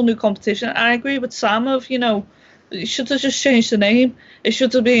 it's a whole new competition. And I agree with Sam of, you know, it should have just changed the name. It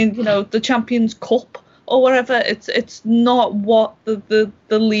should have been, you know, the Champions Cup or whatever. It's not what the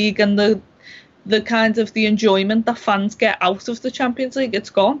league and the kind of the enjoyment that fans get out of the Champions League.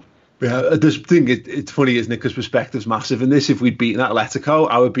 It's gone. Yeah, I just think it's funny, isn't it? Because perspective's massive in this. If we'd beaten Atletico,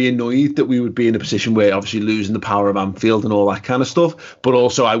 I would be annoyed that we would be in a position where obviously losing the power of Anfield and all that kind of stuff. But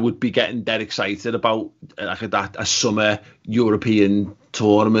also, I would be getting dead excited about like a summer European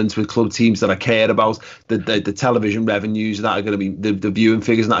tournament with club teams that I care about. The television revenues that are going to be the viewing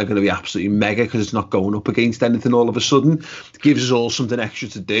figures that are going to be absolutely mega because it's not going up against anything all of a sudden. It gives us all something extra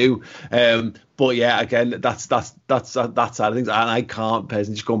to do. But yeah, again, that's that side of things, and I can't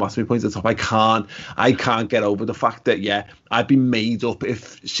personally, just going back to my point at the top, I can't get over the fact that I'd be made up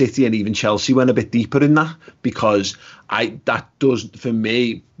if City and even Chelsea went a bit deeper in that, because that does, for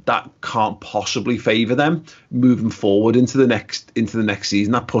me, that can't possibly favour them moving forward into the next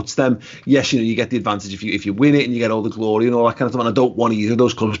season. That puts them, yes, you get the advantage if you win it and you get all the glory and all that kind of stuff. And I don't want either of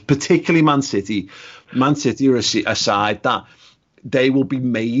those clubs, particularly Man City. Man City are a side that they will be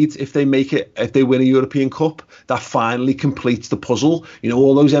made if they win a European Cup. That finally completes the puzzle.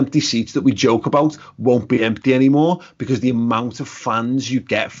 All those empty seats that we joke about won't be empty anymore, because the amount of fans you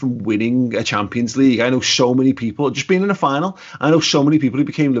get from winning a Champions League. I know so many people, just being in a final, I know so many people who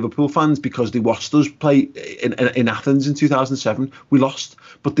became Liverpool fans because they watched us play in Athens in 2007. We lost,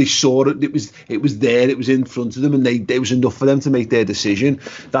 but they saw it. It was there. It was in front of them, and it was enough for them to make their decision.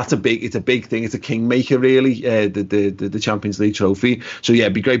 It's a big thing. It's a kingmaker, really. The Champions League trophy. So yeah,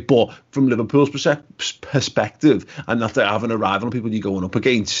 it'd be great. But from Liverpool's perspective, and not having a rival and people you're going up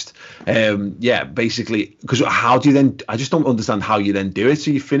against, basically, because how do you then? I just don't understand how you then do it.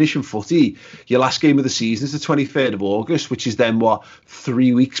 So you finish in footy. Your last game of the season is the 23rd of August, which is then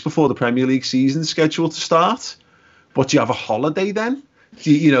 3 weeks before the Premier League season is scheduled to start. But do you have a holiday then? But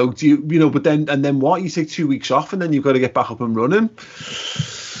then what? You take 2 weeks off and then you've got to get back up and running.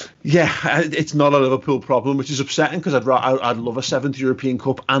 Yeah, it's not a Liverpool problem, which is upsetting, because I'd love a 7th European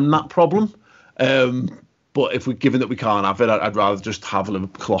Cup and that problem. But given that we can't have it, I'd rather just have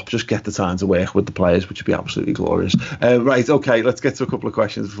Klopp just get the time to work with the players, which would be absolutely glorious. Right, okay, let's get to a couple of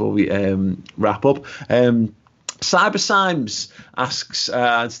questions before we wrap up. Cyber Symes asks,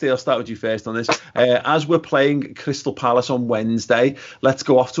 and Steve, I'll start with you first on this. As we're playing Crystal Palace on Wednesday, let's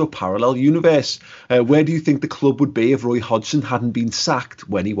go off to a parallel universe. Where do you think the club would be if Roy Hodgson hadn't been sacked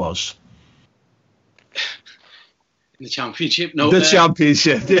when he was? In the Championship? No. The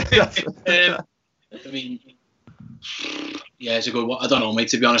Championship, yeah. I mean, yeah, it's a good one. I don't know, mate,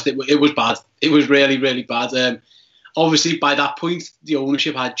 to be honest. It was bad. It was really, really bad. Obviously, by that point, the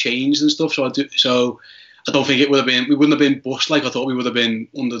ownership had changed and stuff, so I don't think we wouldn't have been bust like I thought we would have been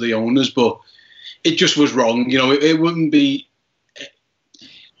under the owners, but it just was wrong. It wouldn't be.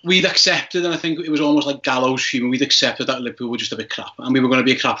 We'd accepted, and I think it was almost like gallows humor. We'd accepted that Liverpool were just a bit crap, and we were going to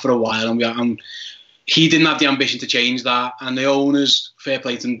be a crap for a while, and he didn't have the ambition to change that, and the owners, fair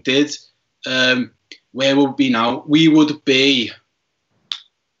play to them, did. Where would we be now? We would be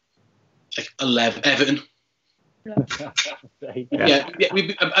like 11, Everton. Yeah, we'd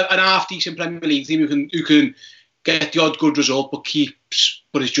be an half decent Premier League team who can get the odd good result, but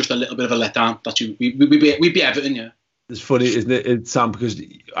it's just a little bit of a letdown. We'd be Everton, yeah. It's funny, isn't it, Sam? Because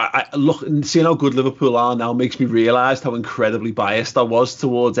I look and seeing how good Liverpool are now makes me realise how incredibly biased I was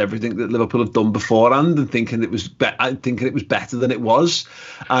towards everything that Liverpool have done beforehand, and thinking it was better than it was.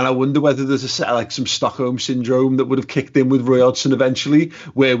 And I wonder whether there's some Stockholm syndrome that would have kicked in with Roy Hodgson eventually,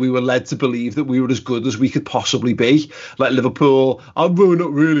 where we were led to believe that we were as good as we could possibly be. Like Liverpool, we're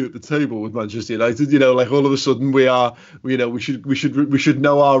not really at the table with Manchester United. Like all of a sudden we are. We should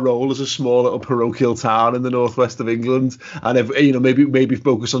know our role as a small little parochial town in the northwest of England. And maybe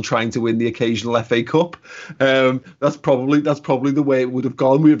focus on trying to win the occasional FA Cup. That's probably the way it would have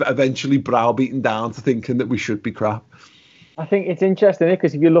gone. We've eventually browbeaten down to thinking that we should be crap. I think it's interesting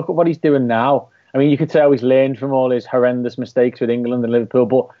because if you look at what he's doing now, I mean, you could say how he's learned from all his horrendous mistakes with England and Liverpool,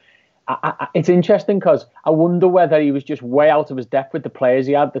 but it's interesting because I wonder whether he was just way out of his depth with the players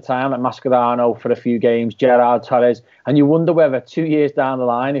he had at the time, like Mascherano for a few games, Gerrard, Torres, and you wonder whether 2 years down the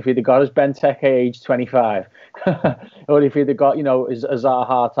line, if he'd have got his Benteke age 25, or if he'd have got, his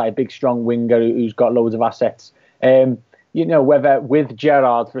Zaha type, big strong winger who's got loads of assets, whether with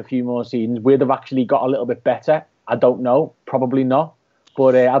Gerrard for a few more seasons, we'd have actually got a little bit better. I don't know, probably not,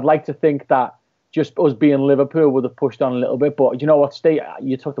 but I'd like to think that just us being Liverpool would have pushed on a little bit. But you know what, Steve?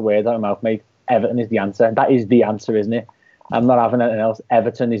 You took the words out of my mouth, mate. Everton is the answer. That is the answer, isn't it? I'm not having anything else.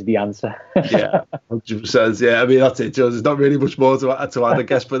 Everton is the answer. Yeah, 100%. Yeah, I mean, that's it, Joe. There's not really much more to add, I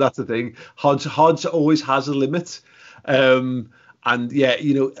guess, but that's the thing. Hodge always has a limit. And yeah,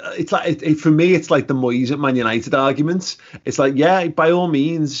 it's like for me, it's like the Moyes at Man United argument. It's like, yeah, by all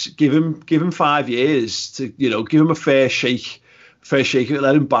means, give him 5 years to, give him a fair shake,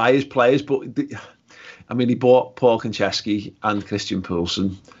 let him buy his players. But he bought Paul Konchesky and Christian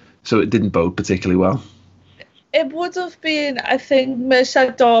Poulsen, so it didn't bode particularly well. It would have been, I think,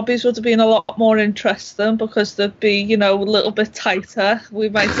 Merseyside derbies would have been a lot more interesting because they'd be, a little bit tighter. We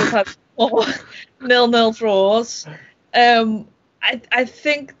might have had more 0-0 draws. I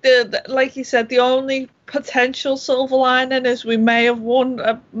think that, like you said, the only potential silver lining is we may have won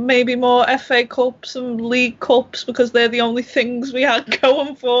maybe more FA Cups and League Cups because they're the only things we had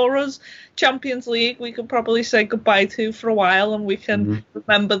going for us. Champions League we could probably say goodbye to for a while, and we can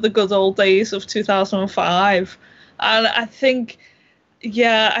remember the good old days of 2005. And I think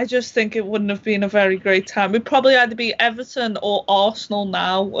Yeah, I just think it wouldn't have been a very great time. It'd probably either be Everton or Arsenal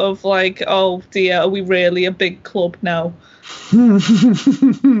now, of like, oh dear, are we really a big club now?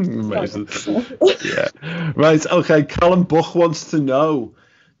 Amazing. Yeah. Right, okay, Callum Buck wants to know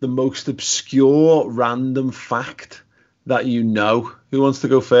the most obscure random fact that you know. Who wants to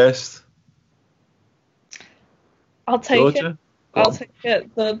go first? I'll take Georgia? it. I'll take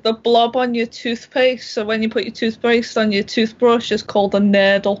it. The blob on your toothpaste, so when you put your toothpaste on your toothbrush, is called a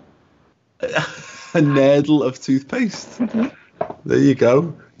nurdle. A nurdle of toothpaste? There you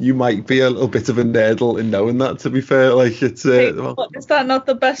go. You might be a little bit of a nurdle in knowing that, to be fair. Like, it's Is that not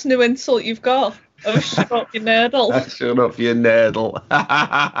the best new insult you've got? Oh, shut up, your nurdle. Shut up, you nurdle.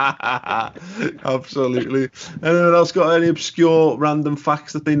 Absolutely. Anyone else got any obscure random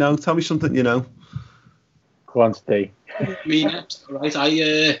facts that they know? Tell me something you know. Go on, Steve. Me next, right?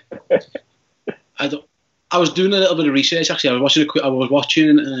 I was doing a little bit of research actually. I was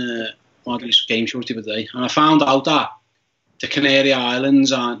watching one of these game shows the other day, and I found out that the Canary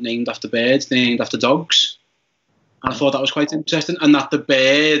Islands aren't named after birds; they're named after dogs. And I thought that was quite interesting, and that the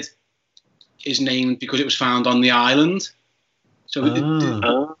bird is named because it was found on the island. So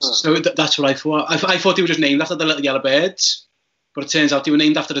that's what I thought. I thought they were just named after the little yellow birds, but it turns out they were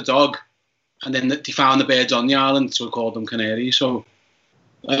named after the dog. And then they found the birds on the island, so we called them canaries. So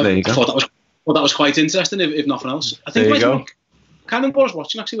I thought that was quite interesting, if nothing else. I think I can't remember what I was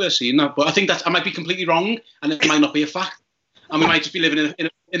watching actually, where I seen that, but I think that I might be completely wrong, and it might not be a fact, and we might just be living in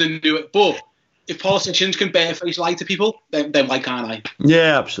a new. But if politicians can barefaced lie to people, then why can't I?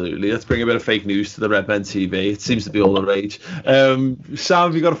 Yeah, absolutely. Let's bring a bit of fake news to the Redmen TV. It seems to be all the rage. Sam,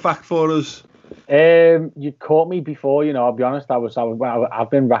 have you got a fact for us? You caught me before, I'll be honest. I've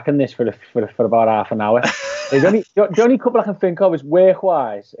been racking this for about half an hour. The only couple I can think of is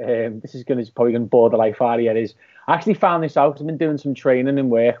work-wise. This is probably going to bore the life out of you. Is I actually found this out. I've been doing some training in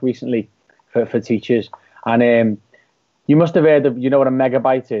work recently for teachers, and you must have heard of, what a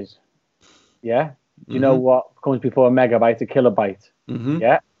megabyte is. Yeah. Do you know what comes before a megabyte? A kilobyte. Mm-hmm.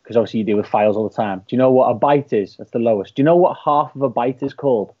 Yeah. Because obviously you deal with files all the time. Do you know what a byte is? That's the lowest. Do you know what half of a byte is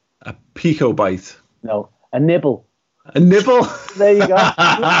called? A picobyte. No, a nibble. A nibble? There you go.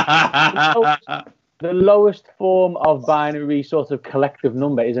 The lowest form of binary sort of collective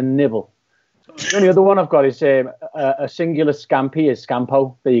number is a nibble. The only other one I've got is a singular scampi is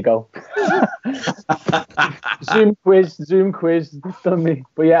scampo. There you go. Zoom quiz. Done me.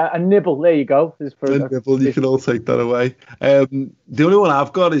 But yeah, a nibble. There you go. A nibble. You can all take that away. The only one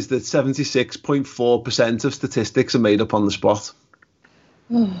I've got is that 76.4% of statistics are made up on the spot.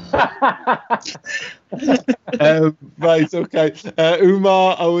 Right, okay.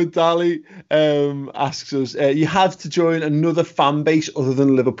 Umar Awadali asks us, you have to join another fan base other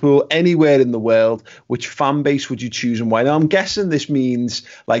than Liverpool anywhere in the world. Which fan base would you choose and why? Now, I'm guessing this means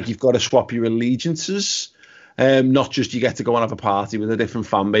like you've got to swap your allegiances, not just you get to go and have a party with a different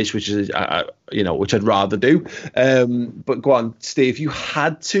fan base, which is which I'd rather do. But go on, Steve, if you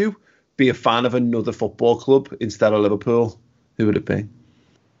had to be a fan of another football club instead of Liverpool, who would it be?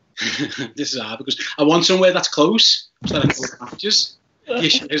 This is hard because I want somewhere that's close so that I can go to matches.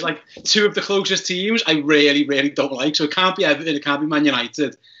 There's like two of the closest teams I really, really don't like. So it can't be Everton, it can't be Man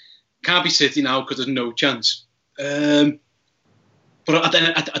United, it can't be City now because there's no chance. But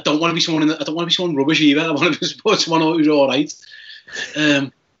I don't want to be someone. I don't want to be someone rubbish either. I want to be someone who's all right.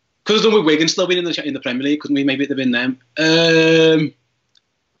 Because I've done with Wigan still being in the Premier League. Couldn't we? Maybe it'd have been them.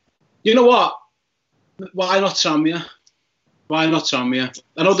 You know what? Why not Tranmere? Why not Tranmere?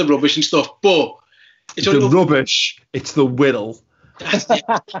 I know the rubbish and stuff, but it's the rubbish. It's the whittle.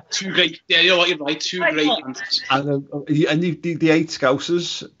 Two great. Yeah, you know what? You're right. Two great answers. And the 8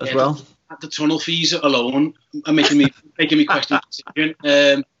 Scousers as well. The tunnel fees alone are making me question the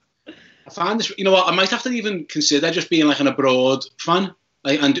decision. I find this. You know what? I might have to even consider just being like an abroad fan,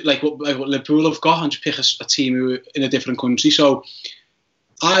 like what Liverpool have got, and just pick a team in a different country. So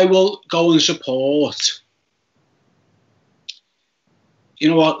I will go and support. You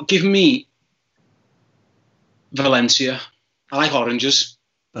know what? Give me Valencia. I like oranges.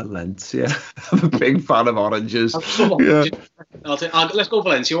 Valencia. I'm a big fan of oranges. Yeah. Let's go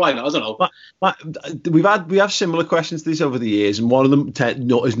Valencia. Why not? I don't know. We have similar questions to this over the years, and one of them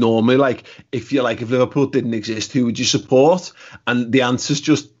is normally like if Liverpool didn't exist, who would you support? And the answer's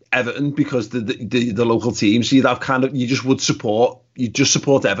just Everton because the local teams. You'd have you just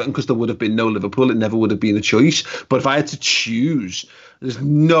support Everton because there would have been no Liverpool. It never would have been a choice. But if I had to choose, there's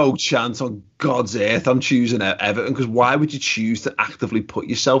no chance on God's earth I'm choosing Everton, because why would you choose to actively put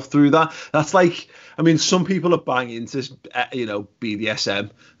yourself through that? That's like, I mean, some people are banging into,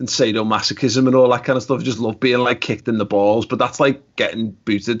 BDSM and sadomasochism and all that kind of stuff. Just love being like kicked in the balls, but that's like getting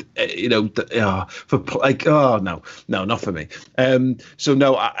booted, for like, oh no, not for me. So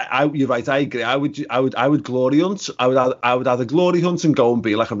no, you're right. I agree. I would glory hunt. I would either glory hunt and go and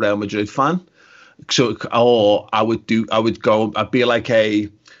be like a Real Madrid fan. So, or I'd be like a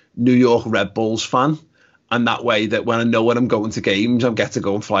New York Red Bulls fan, and that way that when I know when I'm going to games, I get to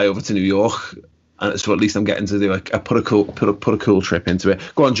go and fly over to New York, and so at least I'm getting to do put a cool trip into it.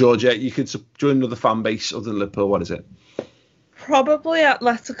 Go on, Georgia, you could join another fan base other than Liverpool. What is it? Probably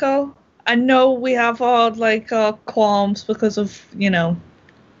Atletico. I know we have our qualms because of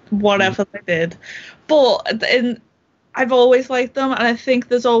whatever they did, but I've always liked them, and I think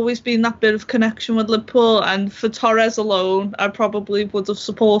there's always been that bit of connection with Liverpool, and for Torres alone, I probably would have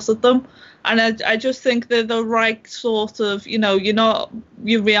supported them. And I just think they're the right sort of, you're not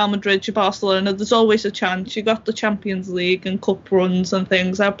your Real Madrid, your Barcelona, there's always a chance. You got the Champions League and cup runs and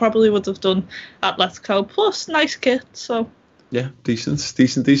things. I probably would have done Atletico, plus nice kit, so. Yeah, decent.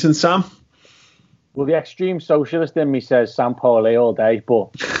 Sam? Well, the extreme socialist in me says Sam Paulé all day,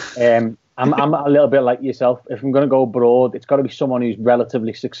 but I'm a little bit like yourself. If I'm going to go abroad, it's got to be someone who's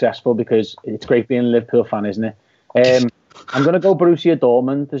relatively successful, because it's great being a Liverpool fan, isn't it? I'm going to go Borussia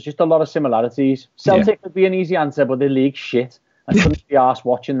Dortmund. There's just a lot of similarities. Celtic would be an easy answer, but the league's shit. I couldn't be arsed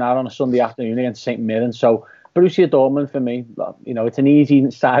watching that on a Sunday afternoon against St Mirren. So Borussia Dortmund for me, it's an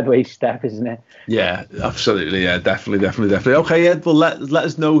easy sideways step, isn't it? Yeah, absolutely. Yeah, definitely. Okay, Ed, well, let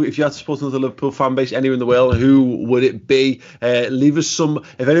us know if you had to support another Liverpool fan base anywhere in the world. Who would it be? Leave us some.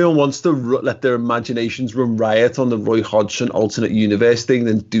 If anyone wants to let their imaginations run riot on the Roy Hodgson alternate universe thing,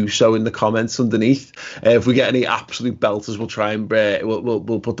 then do so in the comments underneath. If we get any absolute belters, we'll try and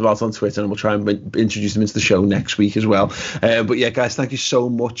we'll put them out on Twitter, and we'll try and introduce them into the show next week as well. But yeah, guys, thank you so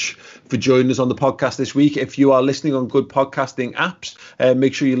much for joining us on the podcast this week. If you are listening on good podcasting apps,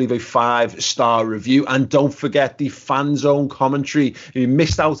 make sure you leave a 5-star review, and don't forget the Fan Zone commentary. If you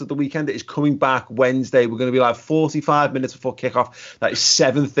missed out at the weekend, it is coming back Wednesday. We're going to be live 45 minutes before kickoff. That is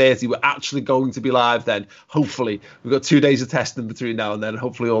 7:30. We're actually going to be live then. Hopefully, we've got 2 days of testing between now and then.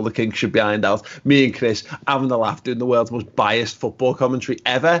 Hopefully, all the kinks should be ironed out. Me and Chris having a laugh, doing the world's most biased football commentary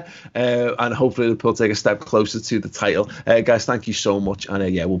ever, and hopefully Liverpool take a step closer to the title. Guys, thank you so much, and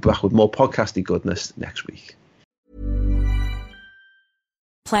we'll be back with more podcasty goodness next week.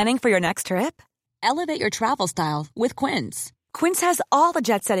 Planning for your next trip? Elevate your travel style with Quince. Quince has all the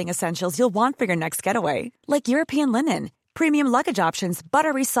jet-setting essentials you'll want for your next getaway, like European linen, premium luggage options,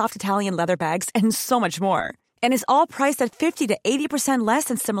 buttery soft Italian leather bags, and so much more. And is all priced at 50 to 80% less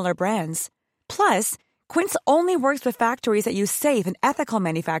than similar brands. Plus, Quince only works with factories that use safe and ethical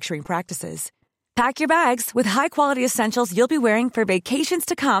manufacturing practices. Pack your bags with high-quality essentials you'll be wearing for vacations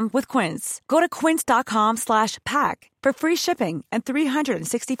to come with Quince. Go to quince.com/pack for free shipping and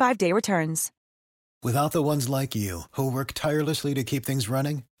 365-day returns. Without the ones like you, who work tirelessly to keep things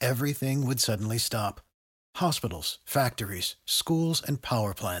running, everything would suddenly stop. Hospitals, factories, schools, and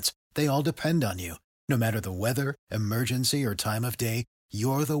power plants, they all depend on you. No matter the weather, emergency, or time of day,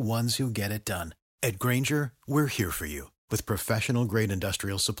 you're the ones who get it done. At Grainger, we're here for you with professional-grade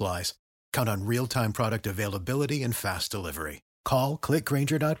industrial supplies. Count on real-time product availability and fast delivery. Call, click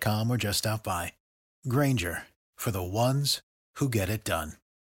Grainger.com, or just stop by. Grainger, for the ones who get it done.